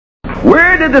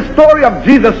Where did the story of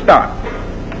Jesus start?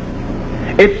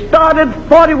 It started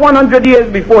 4,100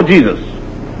 years before Jesus.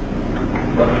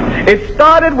 It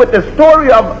started with the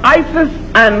story of Isis,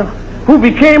 and who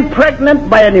became pregnant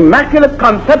by an immaculate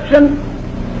conception,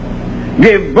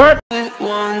 gave birth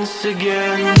once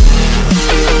again.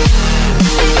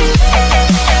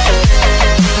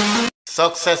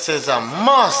 Success is a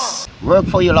must. Work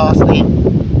for your last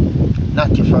name,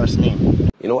 not your first name.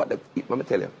 You know what? Let me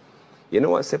tell you. You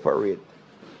know what separate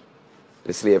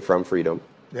the slave from freedom?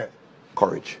 Yeah.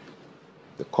 Courage.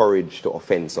 The courage to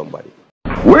offend somebody.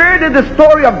 Where did the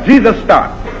story of Jesus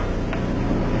start?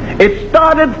 It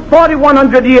started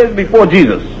 4,100 years before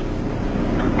Jesus.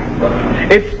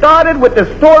 It started with the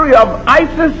story of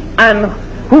Isis, and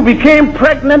who became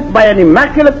pregnant by an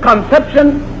immaculate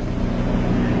conception,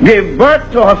 gave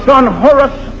birth to her son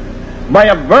Horus by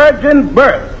a virgin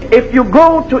birth. If you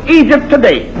go to Egypt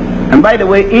today, and by the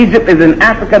way, Egypt is in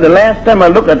Africa. The last time I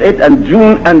looked at it on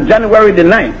January the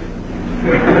 9th,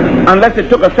 unless it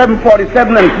took a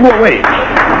 747 and flew away.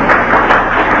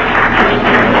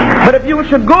 But if you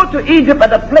should go to Egypt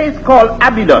at a place called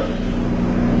Abydos,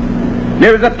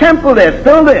 there is a temple there,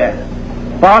 still there,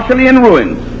 partially in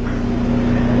ruins.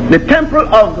 The temple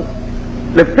of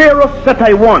the Pharaoh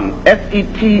Seti I,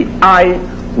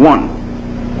 S-E-T-I-1.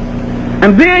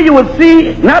 And there you will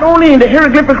see, not only in the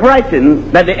hieroglyphic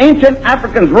writing that the ancient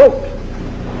Africans wrote,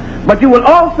 but you will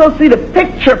also see the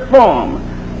picture form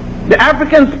the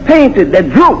Africans painted, that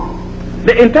drew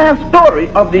the entire story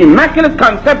of the Immaculate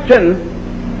Conception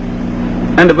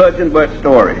and the virgin birth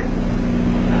story.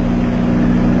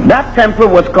 That temple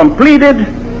was completed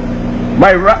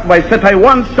by Seti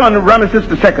I's son Ramesses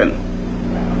II.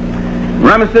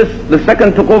 Ramesses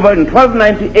II took over in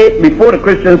 1298 before the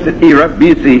Christian era,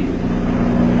 BC,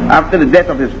 after the death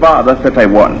of his father, Seti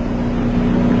I.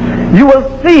 You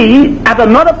will see at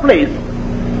another place,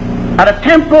 at a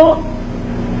temple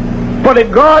for the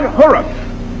god Horus,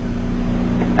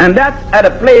 and that's at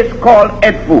a place called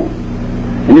Edfu.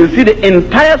 And you see the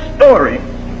entire story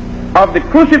of the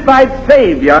crucified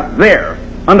Savior there,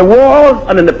 on the walls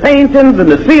and in the paintings and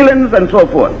the ceilings and so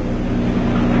forth.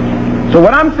 So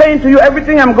what I'm saying to you,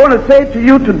 everything I'm going to say to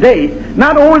you today,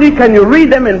 not only can you read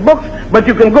them in books, but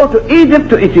you can go to Egypt,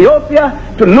 to Ethiopia,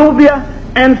 to Nubia,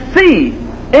 and see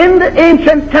in the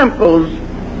ancient temples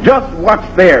just what's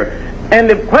there. And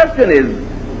the question is,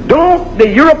 don't the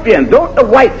Europeans, don't the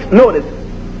whites know this?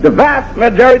 The vast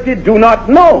majority do not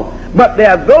know. But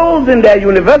there are those in their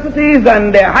universities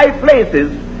and their high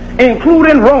places,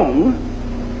 including Rome,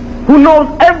 who knows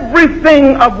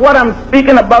everything of what I'm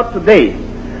speaking about today.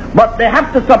 But they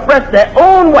have to suppress their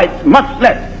own whites, much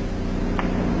less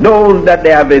those that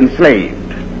they have enslaved.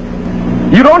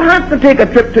 You don't have to take a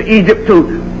trip to Egypt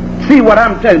to see what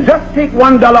I'm telling. Just take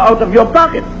 $1 out of your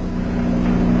pocket.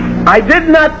 I did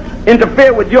not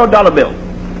interfere with your dollar bill.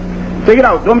 Take it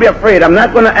out. Don't be afraid. I'm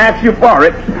not going to ask you for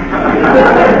it.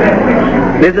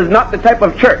 This is not the type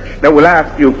of church that will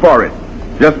ask you for it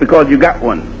just because you got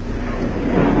one.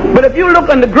 But if you look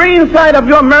on the green side of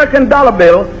your American dollar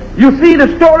bill, you see the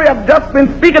story I've just been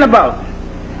speaking about.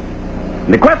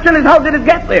 The question is, how did it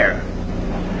get there?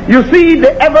 You see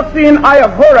the ever-seen eye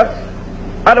of Horus,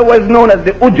 otherwise known as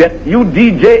the Ujet,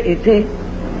 U-D-J-E-T.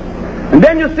 And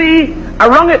then you see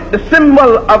around it the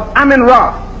symbol of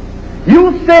Amen-Ra.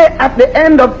 You say at the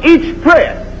end of each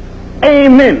prayer,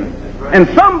 Amen. And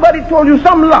somebody told you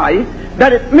some lie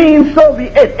that it means so be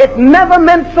it. It never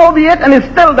meant so be it, and it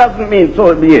still doesn't mean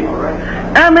so be it.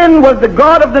 Amen was the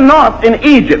god of the north in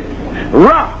Egypt.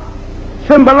 Ra,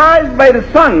 symbolized by the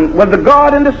sun, was the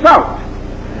god in the south.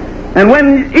 And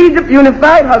when Egypt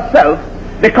unified herself,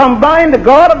 they combined the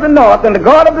god of the north and the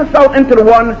god of the south into the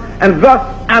one, and thus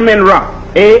Amen-Ra,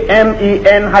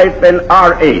 A-M-E-N-R-A.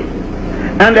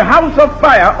 And the house of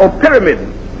fire, or pyramid,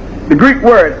 the Greek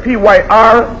word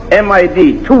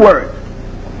P-Y-R-M-I-D, two words.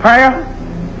 Fire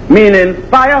meaning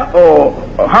fire or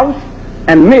house,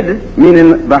 and mid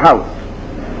meaning the house.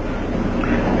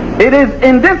 It is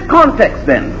in this context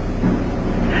then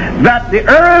that the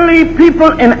early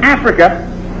people in Africa,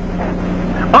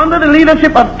 under the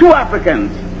leadership of two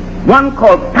Africans, one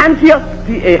called Pantaeus,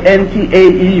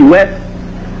 P-A-N-T-A-E-U-S,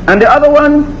 and the other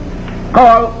one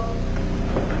called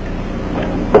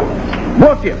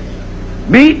Boetius,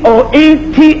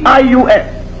 B-O-E-T-I-U-S.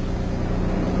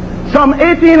 Some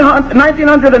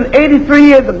 1983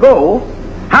 years ago,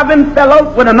 having fell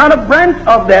out with another branch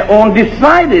of their own,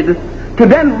 decided to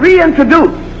then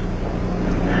reintroduce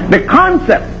the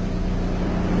concept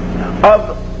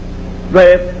of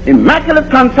the Immaculate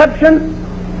Conception,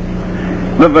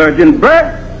 the virgin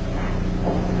birth,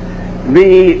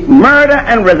 the murder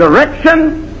and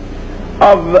resurrection,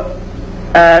 of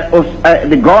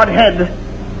the Godhead,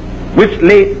 which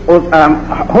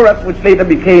Horus, which later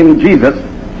became Jesus,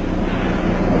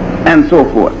 and so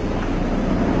forth.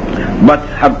 But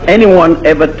have anyone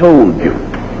ever told you?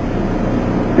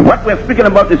 What we're speaking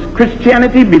about is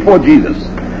Christianity before Jesus.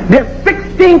 There are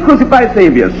 16 crucified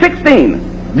saviors, 16.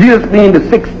 Jesus being the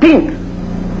 16th.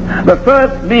 The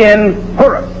first being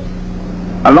Horus,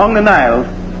 along the Nile,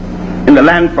 in the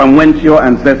land from whence your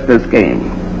ancestors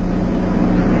came.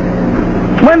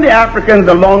 When the Africans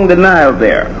along the Nile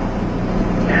there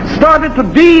started to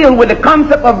deal with the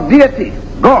concept of deity,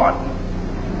 God,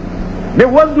 there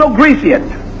was no Greece yet,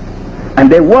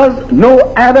 and there was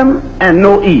no Adam and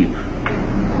no Eve.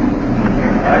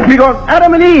 Because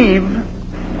Adam and Eve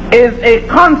is a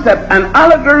concept, an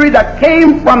allegory that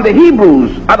came from the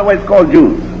Hebrews, otherwise called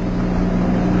Jews.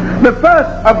 The first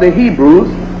of the Hebrews,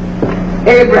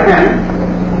 Abraham,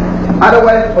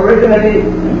 otherwise originally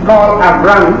called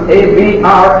Abram,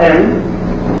 A-B-R-M.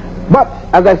 But,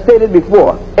 as I stated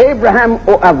before, Abraham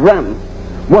or Abram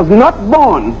was not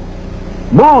born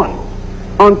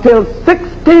until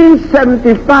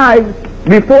 1675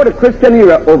 before the Christian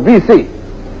era, or BC.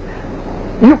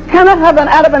 You cannot have an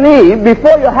Adam and Eve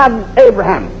before you have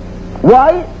Abraham.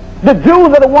 Why? The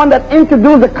Jews are the one that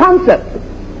introduced the concept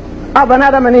of an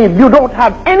Adam and Eve. You don't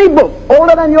have any book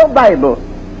older than your Bible,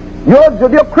 your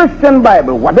Judeo-Christian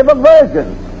Bible, whatever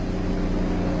version,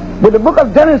 with the book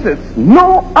of Genesis,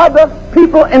 no other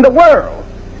people in the world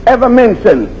ever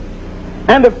mentioned.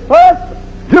 And the first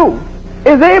Jew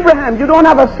is Abraham. You don't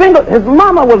have a single, his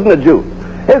mama wasn't a Jew,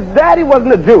 his daddy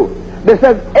wasn't a Jew. They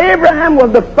says Abraham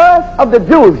was the first of the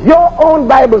Jews. Your own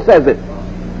Bible says it.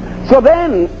 So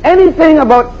then anything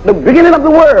about the beginning of the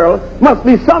world must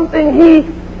be something he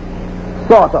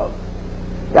thought of.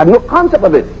 He had no concept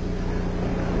of it.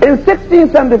 In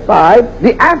 1675,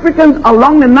 the Africans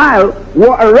along the Nile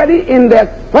were already in their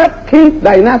 13th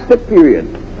dynastic period.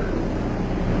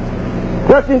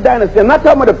 13th dynasty. I'm not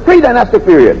talking about the pre-dynastic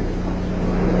period.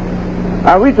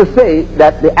 Are we to say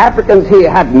that the Africans here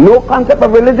had no concept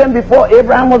of religion before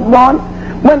Abraham was born?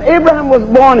 When Abraham was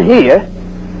born here,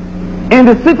 in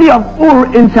the city of Ur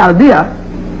in Chaldea,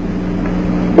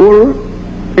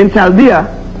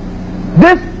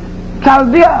 this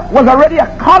Chaldea was already a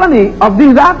colony of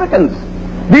these Africans.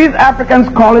 These Africans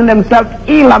calling themselves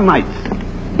Elamites.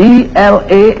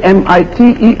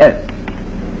 E-L-A-M-I-T-E-S.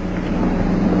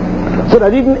 So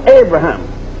that even Abraham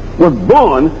was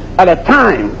born at a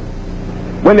time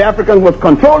when the Africans was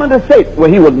controlling the state where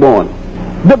he was born.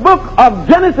 The book of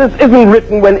Genesis isn't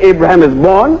written when Abraham is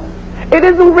born. It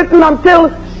isn't written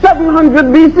until 700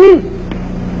 BC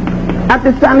at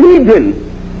the Sanhedrin,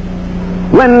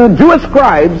 when Jewish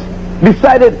scribes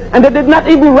decided, and they did not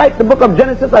even write the book of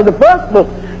Genesis as the first book.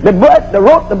 They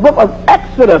wrote the book of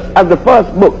Exodus as the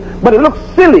first book. But it looks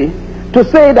silly to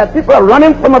say that people are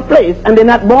running from a place and they're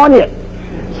not born yet.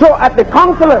 So at the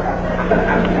council of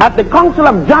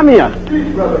Jamia,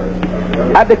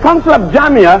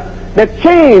 they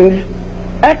changed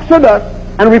Exodus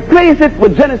and replaced it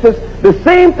with Genesis, the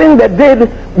same thing they did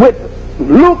with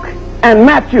Luke and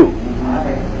Matthew.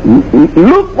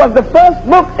 Luke was the first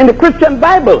book in the Christian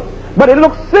Bible, but it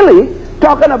looks silly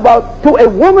talking about to a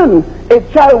woman a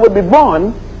child would be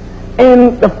born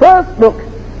in the first book,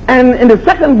 and in the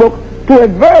second book to a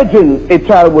virgin a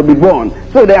child would be born.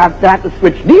 So they have to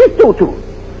switch these two.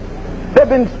 They've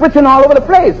been switching all over the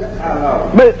place,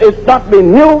 but it's not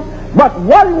been new. But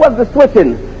what was the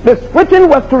switching? The switching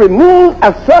was to remove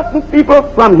a certain people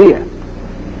from here,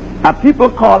 a people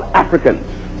called Africans,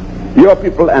 your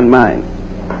people and mine.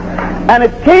 And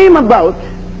it came about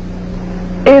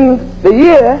in the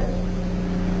year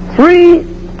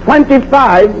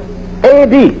 325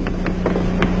 AD,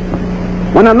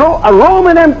 when a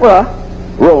Roman emperor,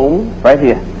 Rome, right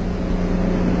here,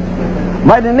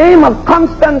 by the name of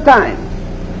Constantine,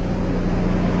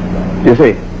 you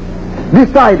see,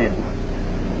 decided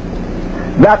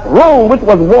that Rome, which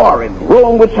was warring,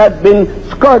 Rome which had been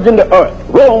scourging the earth,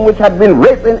 Rome which had been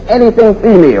raping anything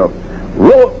female,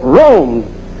 Rome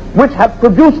which had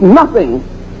produced nothing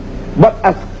but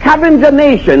a scavenger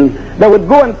nation that would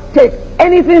go and take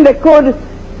anything they could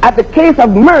at the case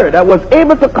of murder, was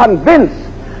able to convince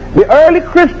the early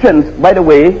Christians. By the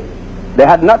way, they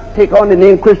had not taken on the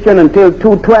name Christian until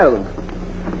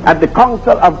 212 at the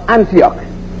Council of Antioch.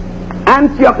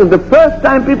 Antioch is the first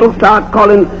time people start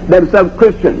calling themselves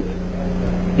Christians.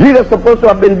 Jesus is supposed to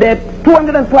have been dead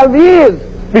 212 years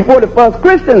before the first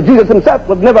Christians. Jesus himself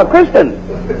was never a Christian,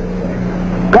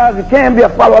 because you can't be a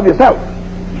follower of yourself.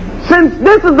 Since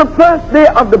this is the first day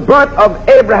of the birth of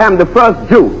Abraham, the first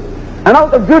Jew, And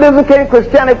out of Judaism came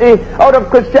Christianity, out of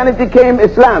Christianity came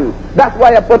Islam. That's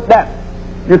why I put that.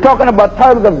 You're talking about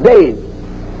terms of days.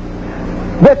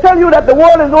 They tell you that the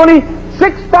world is only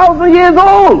 6,000 years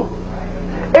old.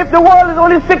 If the world is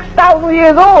only 6,000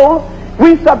 years old,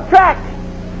 we subtract.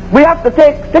 We have to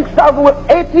take 6,000 with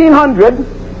 1,800,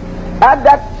 add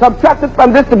that, subtract it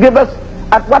from this to give us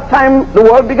at what time the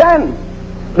world began.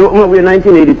 No, we're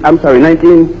 1980. I'm sorry,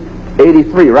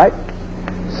 1983, right?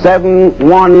 7,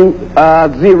 1,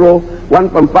 0, 1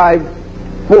 from 5,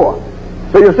 4.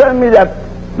 So you're telling me that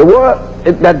the world,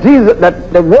 that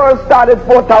the world started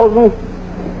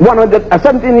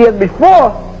 4,117 years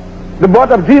before the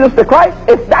birth of Jesus the Christ?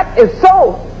 If that is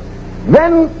so,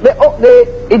 then the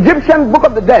Egyptian Book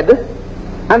of the Dead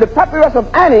and the Papyrus of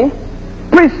Ani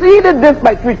preceded this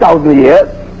by 3,000 years.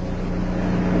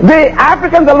 The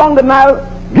Africans along the Nile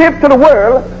gave to the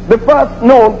world the first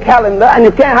known calendar, and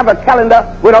you can't have a calendar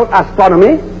without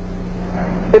astronomy.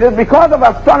 It is because of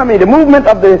astronomy, the movement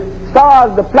of the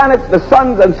stars, the planets, the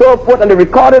suns, and so forth, and the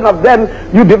recording of them,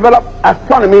 you develop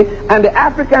astronomy. And the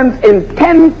Africans in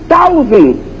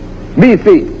 10,000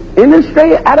 BC, in this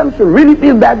way, Adam should really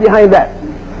feel bad behind that.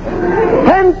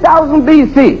 10,000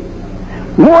 BC,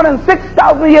 more than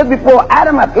 6,000 years before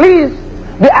Adam at least,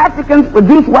 the Africans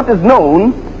produced what is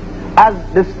known as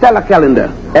the stellar calendar,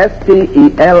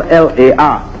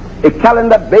 S-T-E-L-L-A-R, a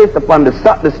calendar based upon the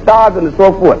stars and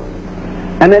so forth.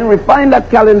 And then refined that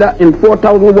calendar in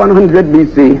 4,100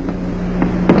 BC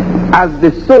as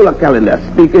the solar calendar.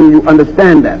 Speaking, you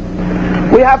understand that.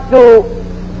 We have to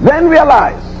then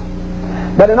realize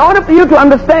that in order for you to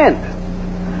understand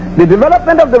the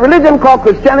development of the religion called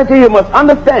Christianity, you must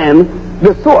understand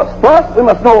the source. First, we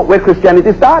must know where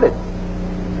Christianity started.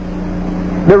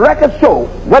 The records show,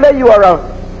 whether you are a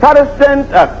Protestant,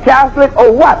 a Catholic,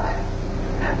 or what,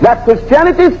 that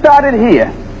Christianity started here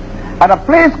at a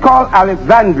place called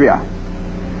Alexandria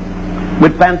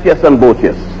with Pantheus and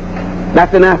Boetius.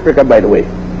 That's in Africa, by the way.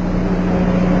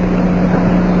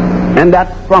 And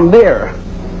that's from there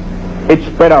it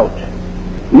spread out.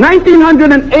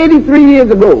 1983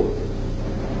 years ago,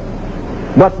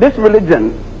 but this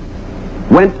religion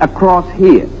went across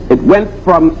here. It went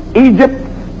from Egypt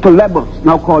to Lesbos,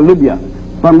 now called Libya.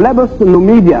 From Lesbos to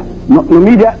Numidia.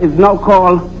 Numidia is now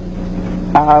called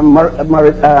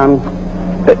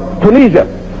Tunisia.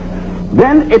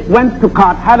 Then it went to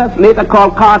Carthage, later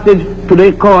called Carthage,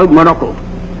 today called Morocco.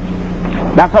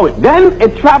 That's how it. Then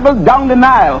it traveled down the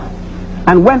Nile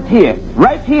and went here,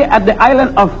 right here at the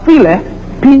island of Philae,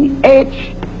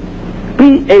 P-H-A-L-A-E,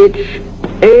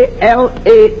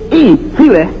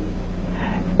 Philae,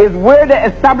 is where they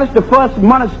established the first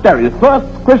monastery, the first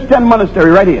Christian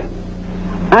monastery right here.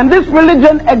 And this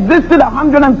religion existed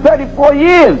 134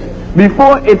 years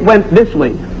before it went this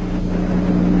way.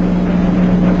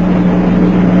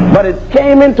 But it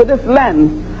came into this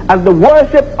land as the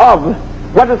worship of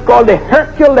what is called the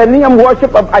Herculaneum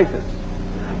worship of Isis.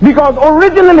 Because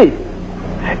originally,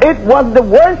 it was the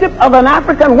worship of an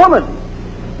African woman.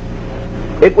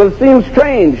 It will seem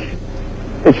strange,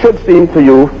 it should seem to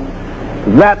you,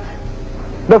 that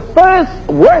the first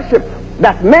worship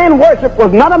that man worshipped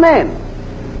was not a man,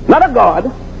 not a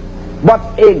god, but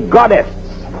a goddess.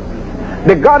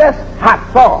 The goddess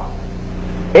Hathor,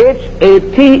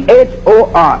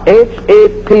 H-A-T-H-O-R,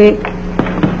 H-A-T-H-O-R,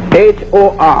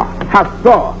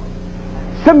 Hathor,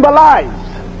 symbolized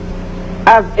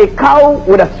as a cow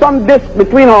with a sun disk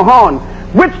between her horns,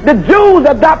 which the Jews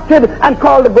adopted and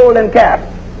called the golden calf.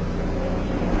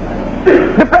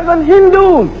 The present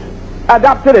Hindus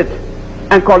adopted it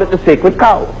and called it the sacred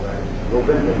cow.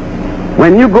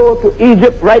 When you go to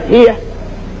Egypt right here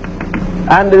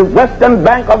and the western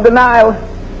bank of the Nile,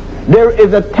 there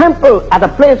is a temple at a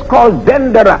place called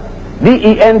Dendera,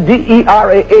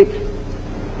 D-E-N-D-E-R-A-H,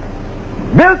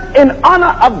 built in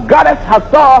honor of goddess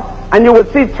Hathor, and you will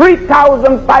see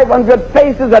 3,500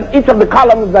 faces on each of the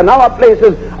columns and other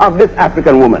places of this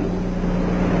African woman.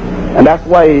 And that's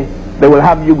why they will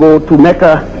have you go to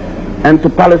Mecca and to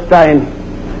Palestine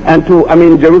and to,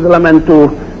 Jerusalem and to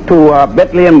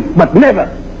Bethlehem, but never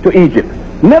to Egypt,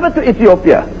 never to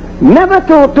Ethiopia, never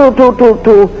to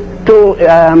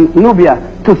Nubia,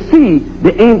 to see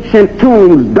the ancient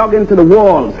tombs dug into the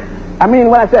walls.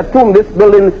 When I say tomb, this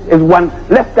building is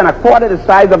less than a quarter the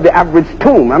size of the average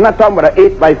tomb. I'm not talking about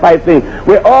an 8x5 thing,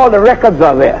 where all the records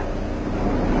are there.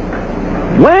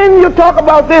 When you talk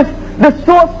about this, the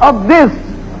source of this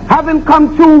having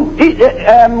come to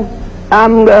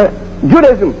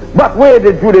Judaism, but where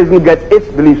did Judaism get its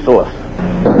belief source?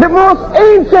 The most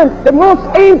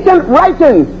ancient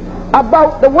writings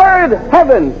about the word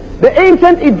heaven, the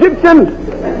ancient Egyptian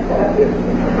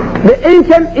The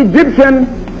ancient Egyptian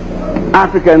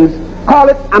Africans call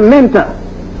it Amenta.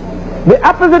 The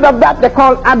opposite of that they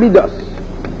call Abydos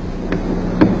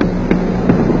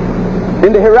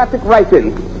in the hieratic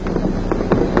writing.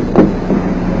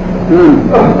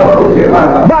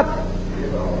 But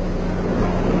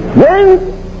when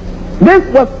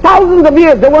this was thousands of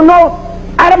years, there was no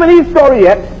Adam and Eve story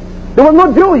yet, there was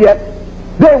no Jew yet,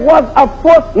 there was of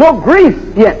course no Greece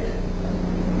yet.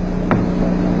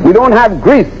 We don't have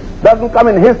Greece. Doesn't come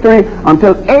in history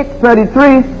until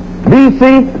 833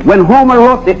 BC when Homer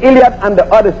wrote the Iliad and the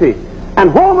Odyssey. And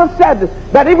Homer said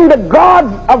that even the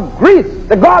gods of Greece,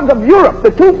 the gods of Europe, the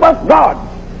two first gods,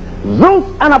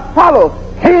 Zeus and Apollo,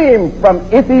 came from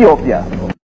Ethiopia.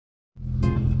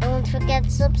 Don't forget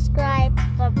to subscribe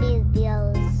for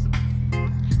videos.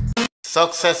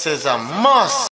 Success is a must.